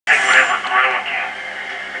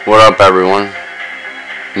What up, everyone?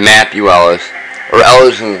 Matthew Ellis, or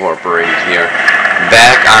Ellis Incorporated here,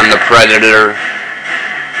 back on the Predator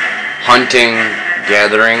hunting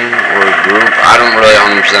gathering or group. I don't really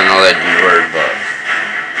 100% know that word, but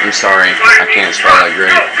I'm sorry, I can't spell that great.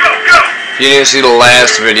 If you didn't see the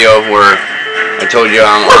last video where I told you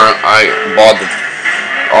I bought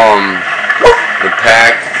the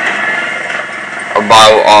pack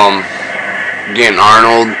about getting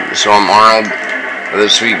Arnold, so I'm Arnold with a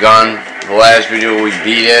sweet gun. The last video we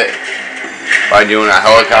beat it by doing a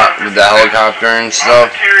helicopter with the helicopter and stuff.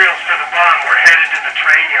 All materials for the bomb were headed to the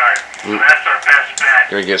train yard, so that's our best bet.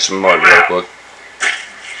 Gonna get some mud real quick.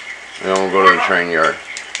 And then we'll go to the train yard.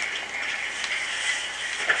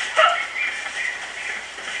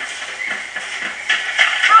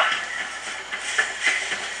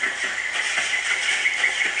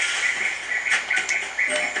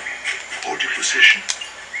 Hold your position.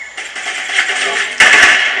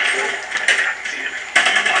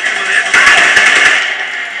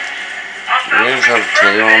 You guys have a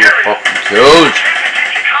tail on the fucking coach.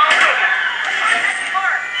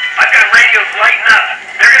 I've got radios lighting up.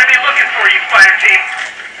 They're gonna be looking for you, fire team.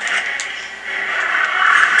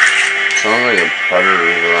 Sounds like a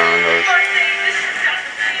predator's around us.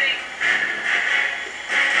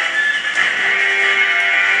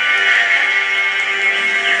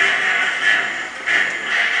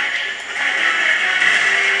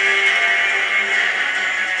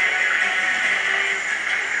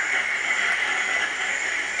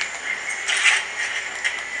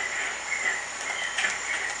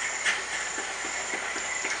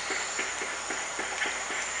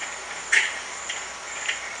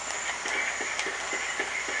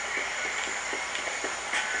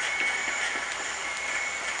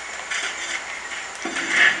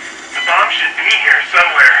 Bomb should be here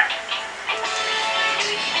somewhere.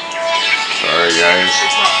 Sorry, guys.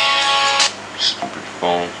 Stupid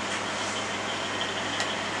phone.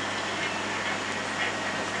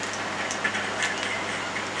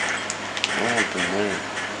 What happened there?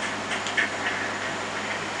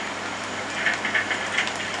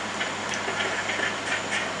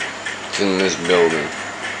 It's in this building.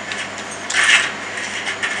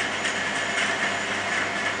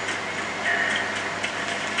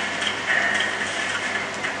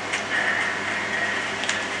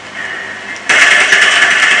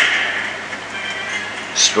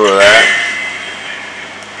 Store that.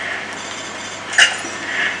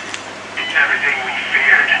 It's everything we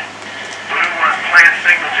feared. Blue wants plant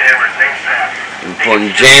signal jammers ASAP. I'm putting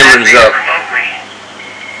jammers up. Remotely.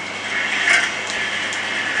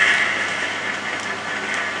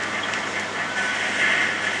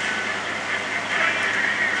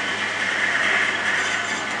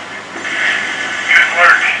 Good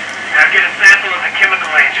work. Now get a sample of the chemical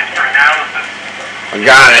agent for analysis. I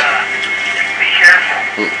got it. Be careful.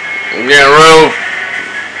 I'm getting roof.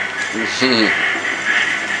 You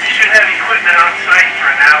should have equipment on site for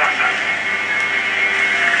analysis.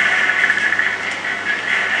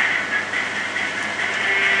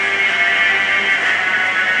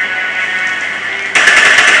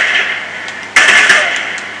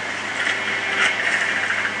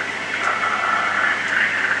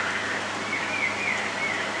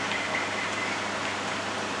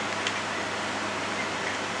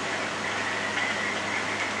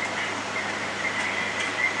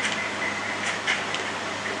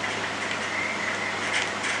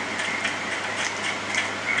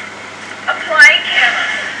 Applying camera.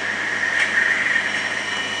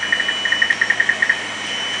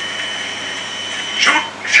 Shoot!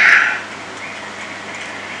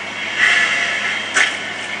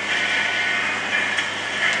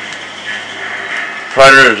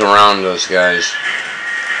 Predators around us, guys.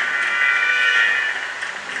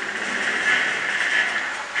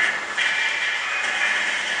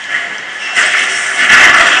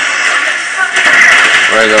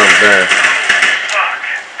 Right up there. Fuck.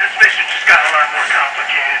 This mission just got a lot more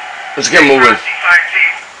complicated. Let's get moving. Rusty, fire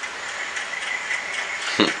team.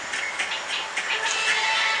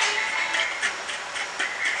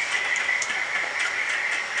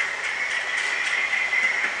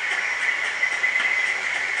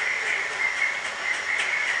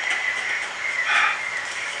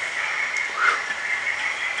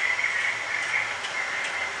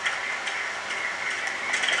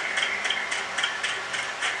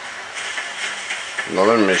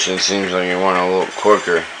 Another mission seems like you want a little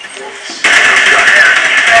quicker.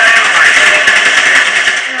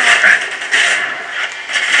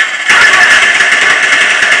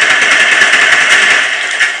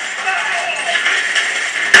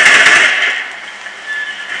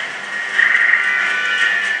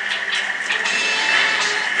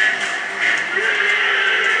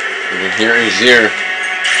 Here he's here.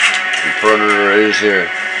 The predator is here.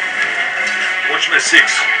 Watch my 6.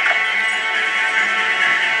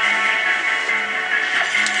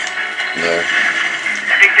 There.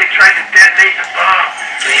 I think they tried to detonate the bomb.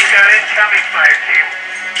 You got incoming, fire team.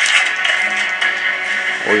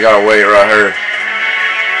 We gotta wait right here.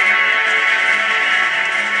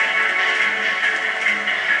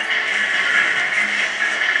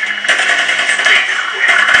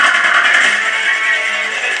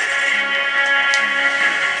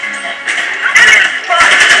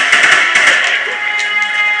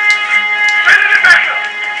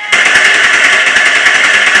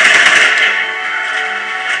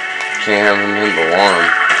 Can't have him hit the alarm.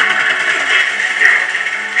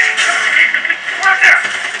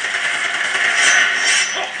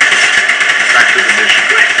 Back to the mission.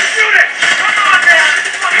 Shoot it! Come on, man!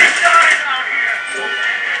 It's fucking dying out here!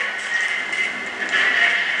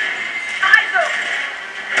 Eyes open!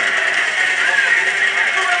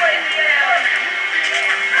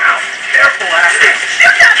 Ow, careful, Ashley!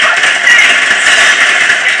 Shoot that fucking thing!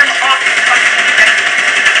 Get them off the fucking thing!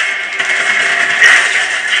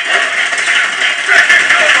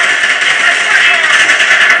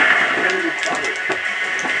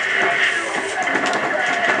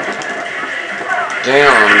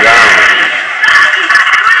 Damn, I'm down.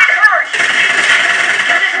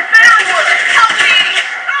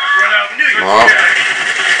 Well,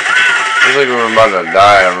 looks like we're about to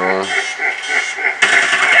die, everyone.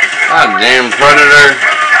 God damn predator.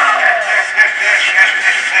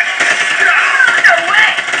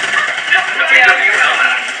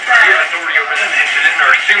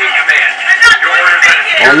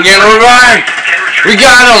 I'm getting revived. We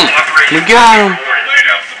got him. We got him.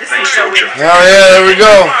 Hell yeah, there we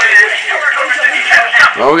go.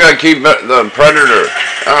 Oh, we gotta keep the predator.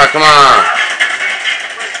 Ah, come on.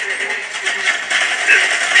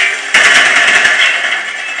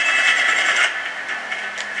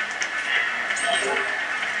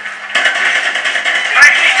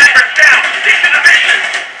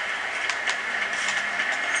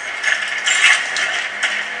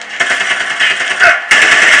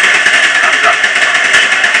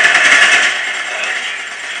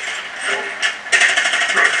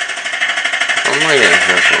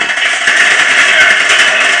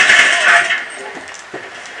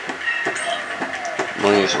 I'm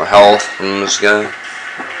gonna need some health from this guy.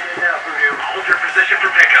 Hold your position for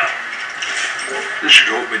pickup. This should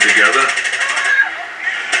hold me together.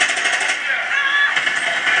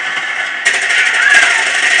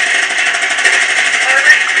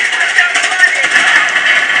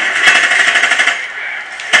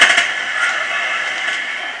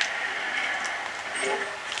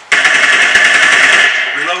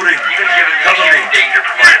 Reloading. Even given the extreme danger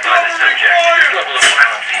provided by the subject, this level of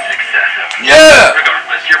violence seems excessive. Yeah!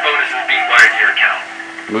 Regardless, your bonus is being wired to your account.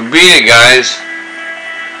 We beat it, guys.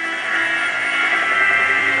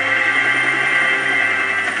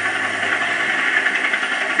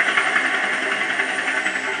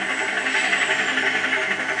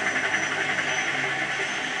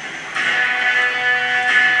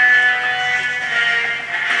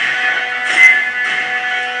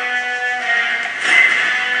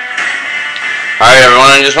 Alright everyone,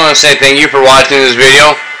 I just want to say thank you for watching this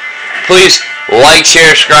video. Please like,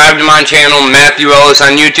 share, subscribe to my channel, Matthew Ellis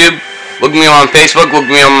on YouTube. Look me up on Facebook, look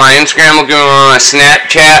me up on my Instagram, look me up on my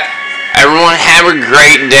Snapchat. Everyone have a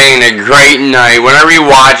great day and a great night whenever you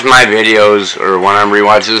watch my videos or whenever you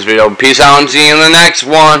watch this video. Peace out and see you in the next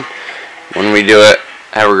one. When we do it,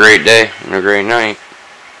 have a great day and a great night.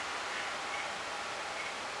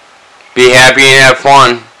 Be happy and have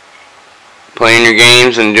fun playing your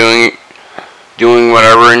games and doing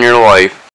whatever in your life.